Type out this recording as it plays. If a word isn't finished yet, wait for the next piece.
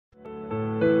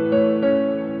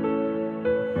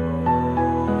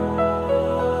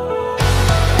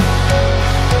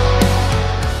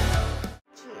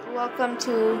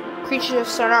to Creatures of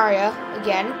Sonaria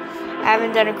again. I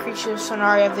haven't done a Creatures of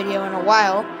Sonaria video in a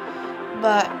while,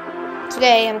 but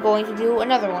today I'm going to do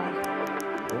another one.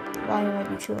 Volume might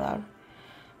be too loud.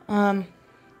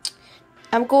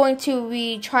 I'm going to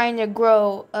be trying to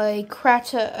grow a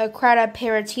Crata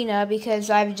Paratina because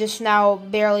I've just now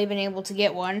barely been able to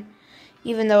get one,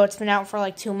 even though it's been out for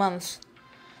like 2 months.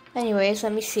 Anyways,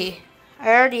 let me see. I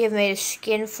already have made a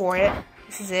skin for it.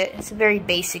 This is it. It's a very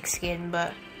basic skin,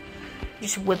 but I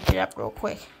just whipped it up real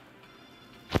quick.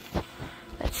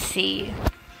 Let's see.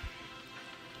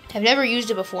 I've never used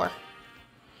it before.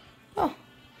 Oh.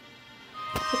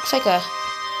 Looks like a...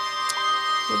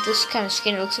 With this kind of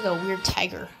skin, it looks like a weird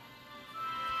tiger.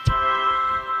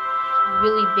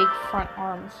 Really big front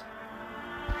arms.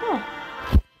 Huh.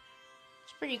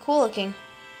 It's pretty cool looking.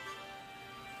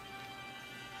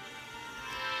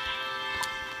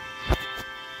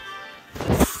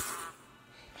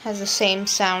 Has the same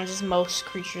sounds as most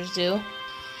creatures do.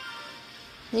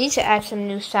 I need to add some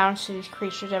new sounds to these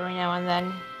creatures every now and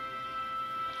then.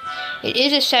 It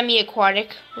is a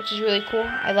semi-aquatic, which is really cool.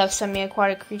 I love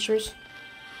semi-aquatic creatures,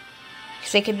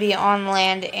 because they could be on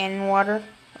land and in water.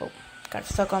 Oh, got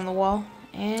stuck on the wall.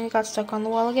 And got stuck on the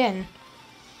wall again.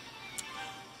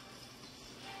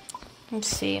 Let's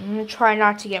see. I'm going to try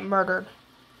not to get murdered.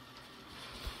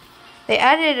 They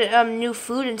added new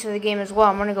food into the game as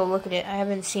well. I'm going to go look at it. I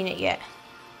haven't seen it yet.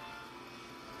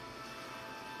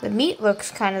 The meat looks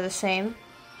kind of the same.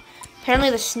 Apparently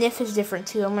the sniff is different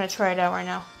too. I'm going to try it out right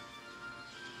now.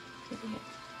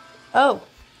 Oh.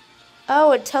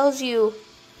 Oh, it tells you...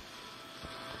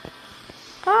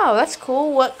 Oh, that's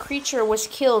cool. What creature was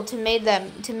killed to make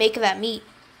that meat,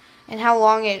 and how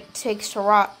long it takes to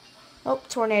rot. Oh,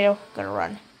 tornado! Gotta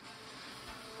run.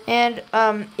 And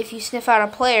if you sniff out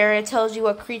a player, it tells you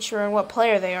what creature and what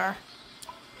player they are.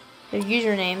 Their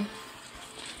username.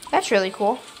 That's really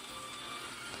cool.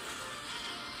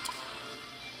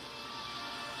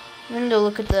 I'm gonna go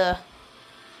look at the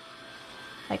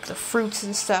fruits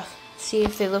and stuff. See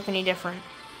if they look any different.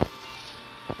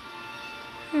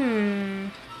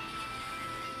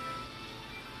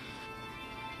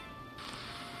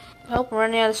 Oh, we're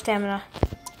running out of stamina.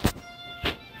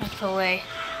 That's the way.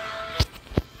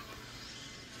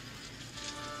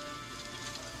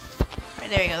 Alright,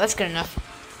 there you go. That's good enough.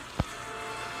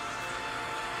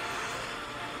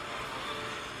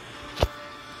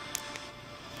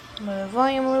 Lower the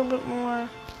volume a little bit more.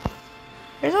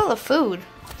 Where's all the food?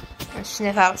 Let's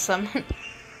sniff out some.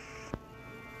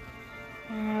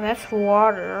 That's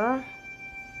water.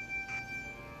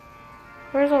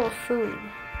 Where's all the food?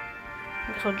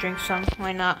 I guess I'll drink some.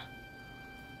 Why not?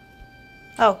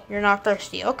 Oh, you're not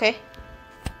thirsty. Okay.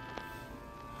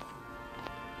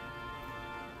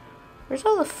 Where's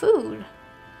all the food?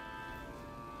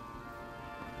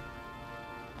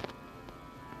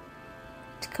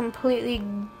 It's completely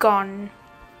gone.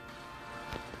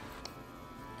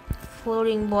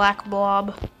 Floating black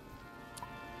blob.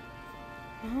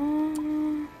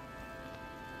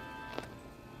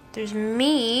 There's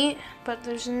meat, but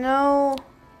there's no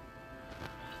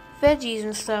veggies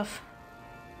and stuff.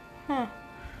 Huh.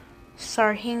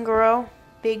 Sarhingaro.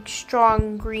 Big,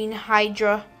 strong, green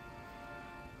hydra.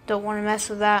 Don't want to mess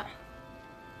with that.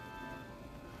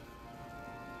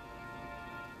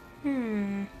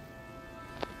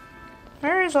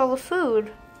 Where is all the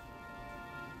food?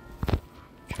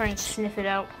 Try and sniff it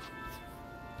out.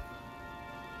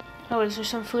 Oh, is there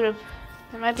some food up?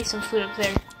 There might be some food up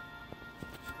there.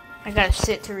 I gotta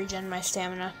sit to regen my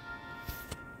stamina.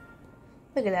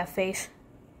 Look at that face.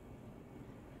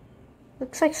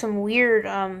 Looks like some weird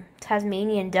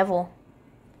Tasmanian devil.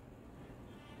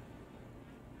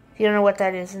 If you don't know what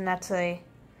that is, and that's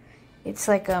it's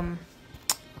like kind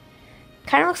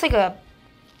of looks like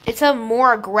it's a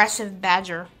more aggressive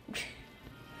badger,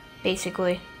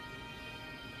 basically.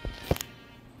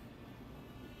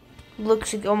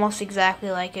 Looks almost exactly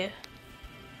like it.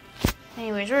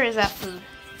 Anyways, where is that food?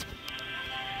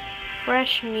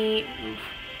 Fresh meat. Oof.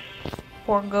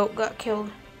 Poor goat got killed.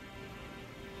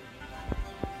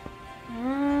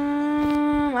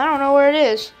 I don't know where it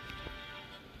is.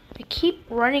 I keep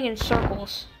running in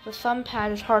circles. The thumb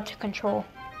pad is hard to control.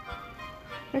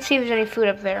 Let's see if there's any food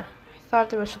up there. I thought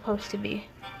there was supposed to be.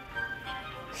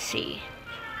 Let's see.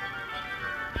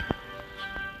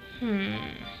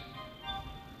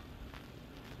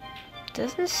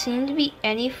 Doesn't seem to be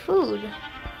any food.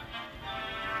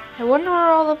 I wonder where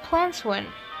all the plants went.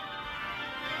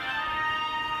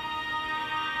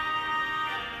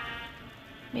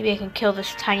 Maybe I can kill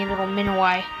this tiny little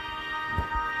Minwai.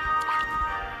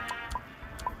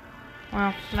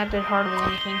 Wow, not that hard with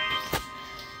anything.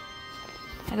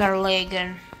 I gotta lay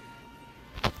again.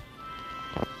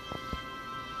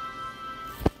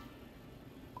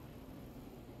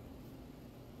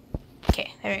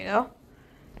 Okay, there you go.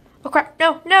 Oh crap,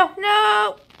 no, no,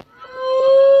 no!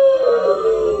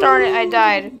 Darn it, I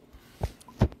died.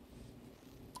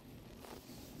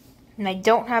 And I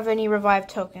don't have any revive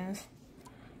tokens.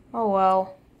 Oh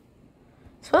well.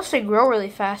 It's supposed to grow really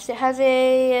fast. It has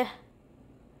a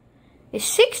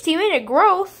 60-minute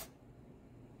growth.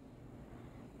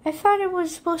 I thought it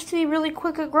was supposed to be really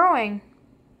quick at growing.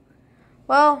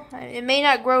 Well, it may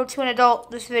not grow to an adult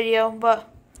this video,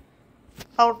 but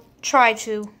I'll try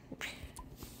to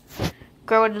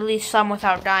grow it at least some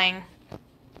without dying.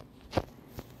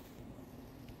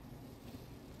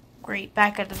 Great,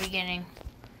 back at the beginning.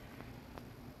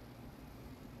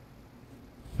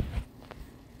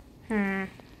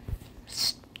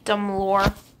 Dumb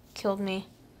lore killed me.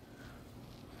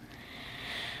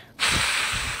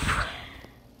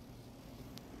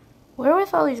 Where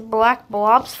with all these black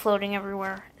blobs floating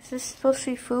everywhere? Is this supposed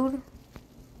to be food?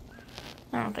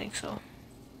 I don't think so.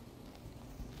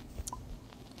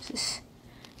 This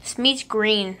meat's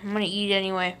green. I'm gonna eat it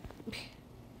anyway.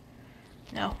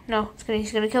 No, no,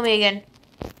 he's gonna kill me again.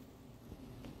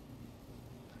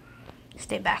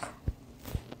 Stay back.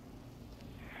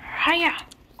 Hiya!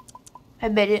 I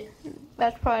bet it.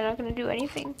 That's probably not gonna do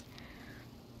anything.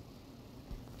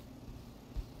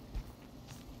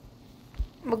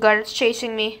 Oh god, it's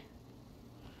chasing me.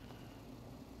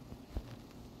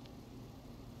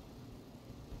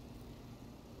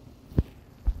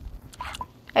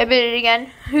 I bit it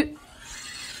again.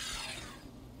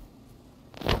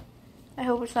 I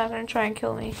hope it's not gonna try and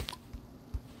kill me.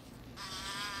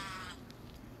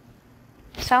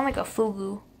 I sound like a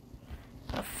fugu.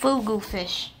 A fugu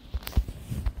fish.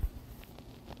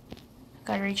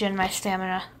 Gotta regen my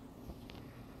stamina.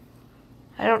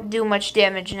 I don't do much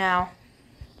damage now.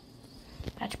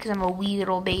 That's because I'm a wee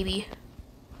little baby.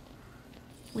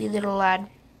 Wee little lad.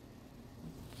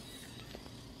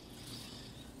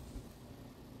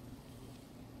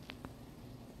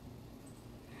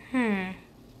 Where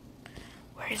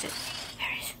is it?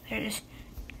 There it is. There it is.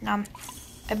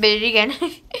 I bit it again.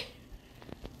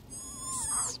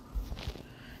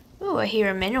 Ooh, I hear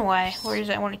a Minowai. Where does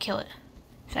that want to kill it?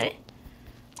 Is that it?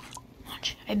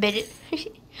 Watch. I bit it.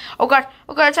 Oh god,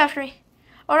 it's after me.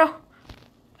 Oh no.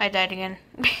 I died again.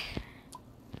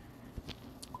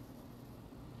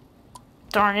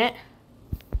 Darn it.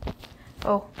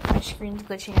 Oh, my screen's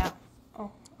glitching out.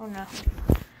 Oh no.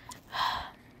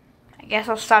 I guess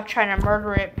I'll stop trying to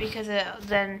murder it because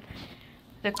then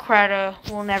the crowd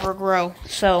will never grow.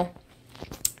 So,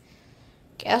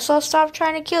 guess I'll stop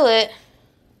trying to kill it.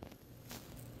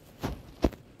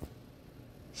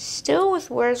 Still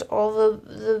with where's all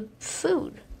the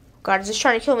food? God, is this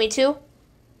trying to kill me too?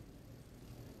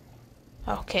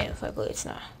 Okay, luckily it's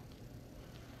not.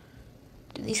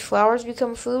 Do these flowers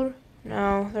become food?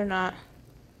 No, they're not.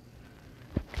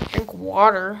 I drink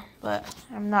water, but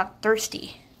I'm not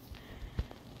thirsty.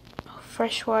 Oh,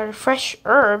 fresh water, fresh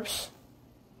herbs.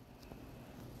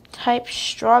 Type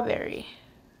strawberry.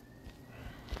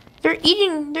 They're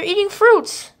eating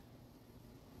fruits.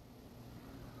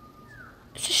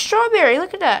 It's a strawberry,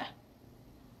 look at that.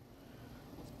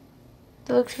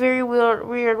 It looks very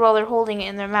weird while they're holding it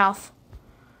in their mouth.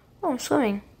 Oh, I'm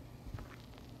swimming.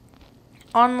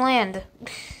 On land.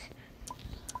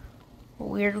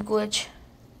 Weird glitch.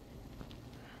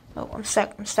 Oh, I'm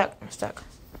stuck.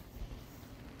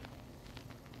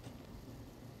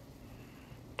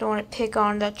 Don't want to pick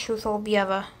on that truthful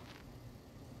Bieva.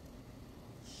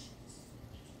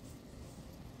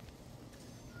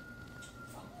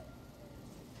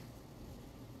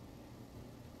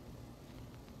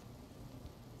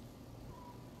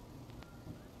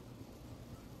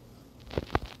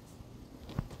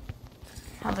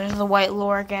 Oh, there's the white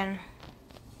lure again.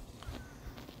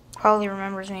 Probably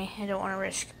remembers me. I don't want to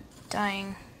risk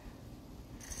dying.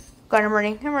 God, I'm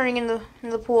running in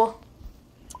the pool.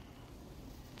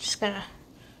 Just gonna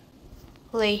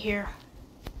lay here.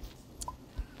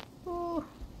 Ooh.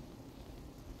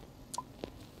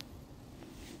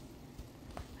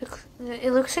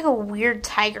 It looks like a weird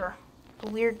tiger. A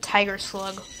weird tiger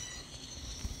slug.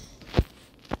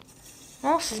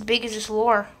 Almost as big as this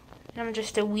lure. And I'm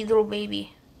just a wee little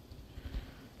baby.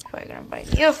 Probably gonna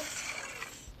bite me. Ew.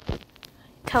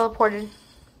 Teleported.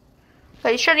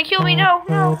 God, he's trying to kill me. No.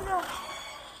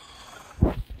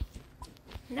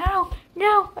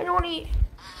 No, I don't want to eat.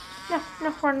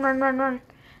 No, run.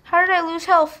 How did I lose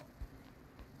health?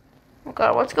 Oh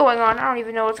god, what's going on? I don't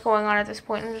even know what's going on at this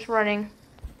point. I'm just running.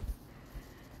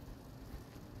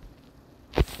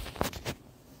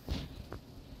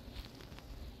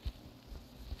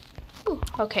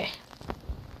 Okay.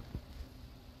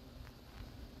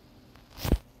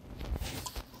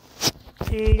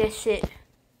 Illicit.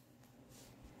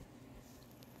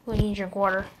 We need to drink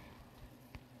water.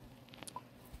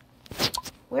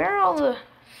 Where are all the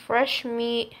fresh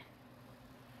meat?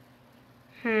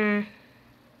 Guess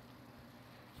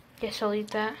I'll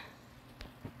eat that.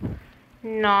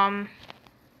 Nom.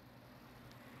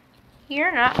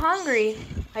 You're not hungry.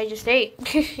 I just ate.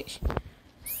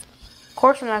 Of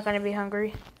course I'm not going to be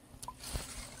hungry.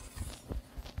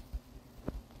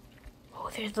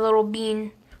 Oh, there's the little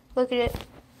bean. Look at it.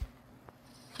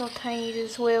 So tiny,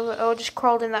 this whale. Oh, it just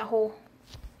crawled in that hole.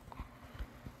 I'm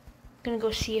gonna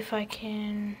go see if I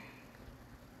can.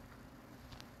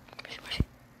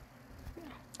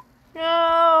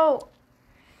 No!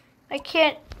 I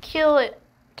can't kill it.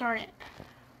 Darn it.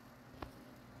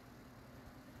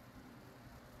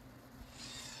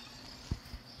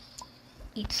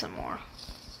 Eat some more.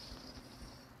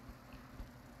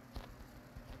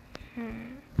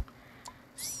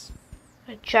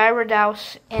 A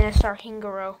Gyrodouse and a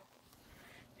Sarhingaro.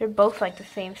 They're both like the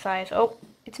same size. Oh,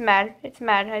 it's mad. It's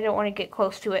mad. I don't want to get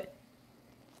close to it.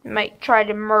 It might try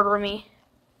to murder me.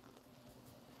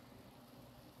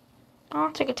 Oh,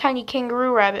 it's like a tiny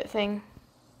kangaroo rabbit thing.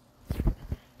 I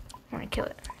want to kill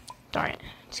it. Darn it.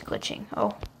 It's glitching.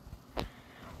 Oh.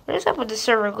 What is up with the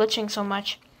server glitching so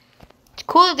much? It's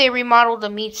cool that they remodeled the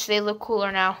meats. They look cooler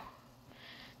now.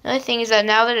 The only thing is that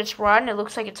now that it's rotten, it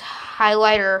looks like it's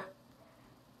highlighter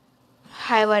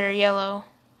yellow.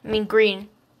 I mean green.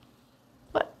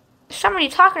 What? Somebody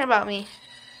talking about me.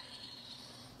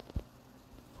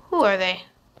 Who are they?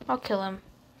 I'll kill him.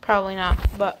 Probably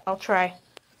not, but I'll try.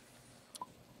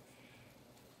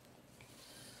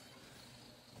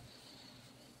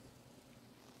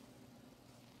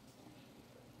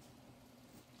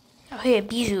 Oh, hey, a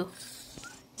Bijou.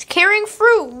 It's carrying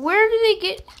fruit. Where do they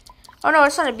get... Oh, no,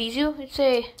 it's not a Bijou. It's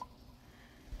a...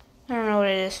 I don't know what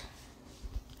it is.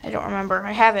 I don't remember.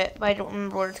 I have it, but I don't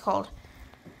remember what it's called.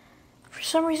 For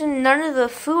some reason, none of the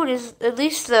food is... At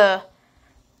least the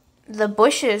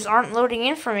bushes aren't loading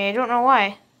in for me. I don't know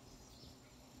why.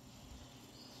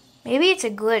 Maybe it's a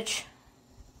glitch.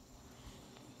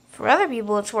 For other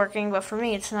people, it's working, but for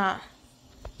me, it's not.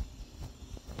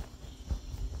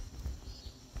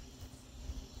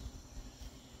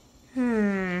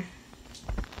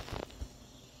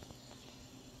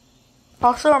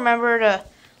 Also, remember to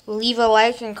leave a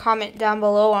like and comment down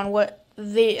below on what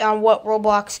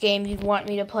Roblox game you'd want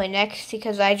me to play next,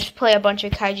 because I just play a bunch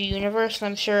of Kaiju Universe, and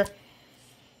I'm sure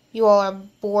you all are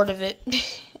bored of it.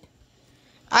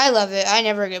 I love it. I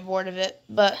never get bored of it,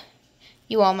 but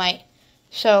you all might.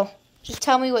 So, just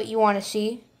tell me what you want to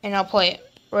see, and I'll play it.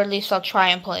 Or at least I'll try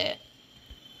and play it.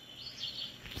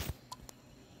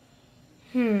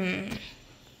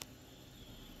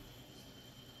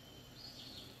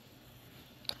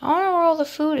 I don't know where all the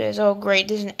food is. Oh, great.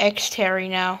 There's an X-Terry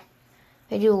now.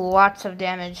 They do lots of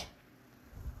damage.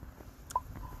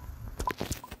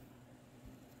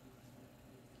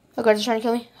 Oh, God, it's trying to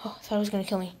kill me. Oh, I thought it was going to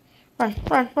kill me. Run,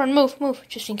 run, run, move, move,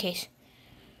 just in case.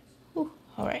 Ooh,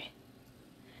 alright.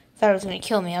 Thought it was going to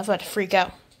kill me. I was about to freak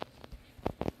out.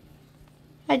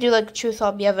 I do like the Truth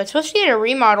All Bieva. It's supposed to get a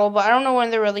remodel, but I don't know when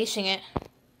they're releasing it.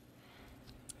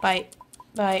 Bite,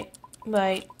 bite,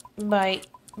 bite, bite,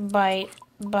 bite,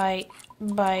 bite,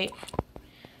 bite.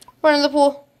 Run in the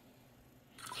pool.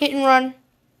 Hit and run.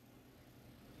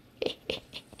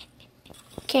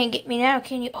 Can't get me now,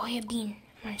 can you? Oh, yeah, bean.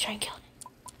 I'm going to try and kill it.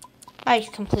 I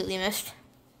completely missed.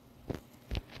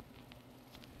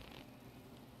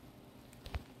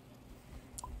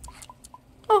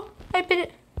 Oh, I bit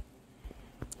it.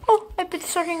 Oh, I bit the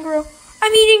Sarhingaro.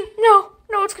 I'm eating. No,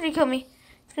 no, it's going to kill me.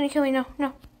 It's going to kill me. No,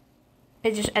 no.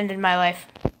 It just ended my life.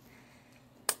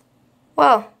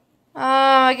 Well,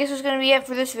 I guess it's going to be it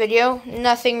for this video.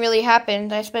 Nothing really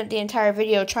happened. I spent the entire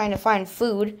video trying to find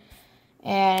food,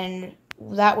 and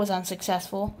that was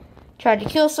unsuccessful. Tried to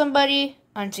kill somebody,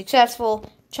 unsuccessful.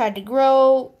 Tried to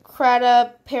grow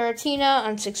Crata Paratina,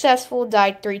 unsuccessful.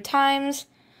 Died 3 times.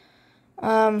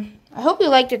 I hope you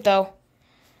liked it, though.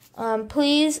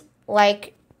 Please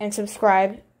like and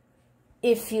subscribe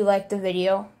if you liked the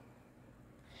video.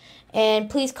 And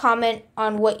please comment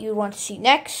on what you want to see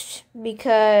next,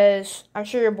 because I'm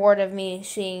sure you're bored of me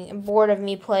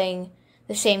playing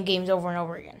the same games over and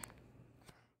over again.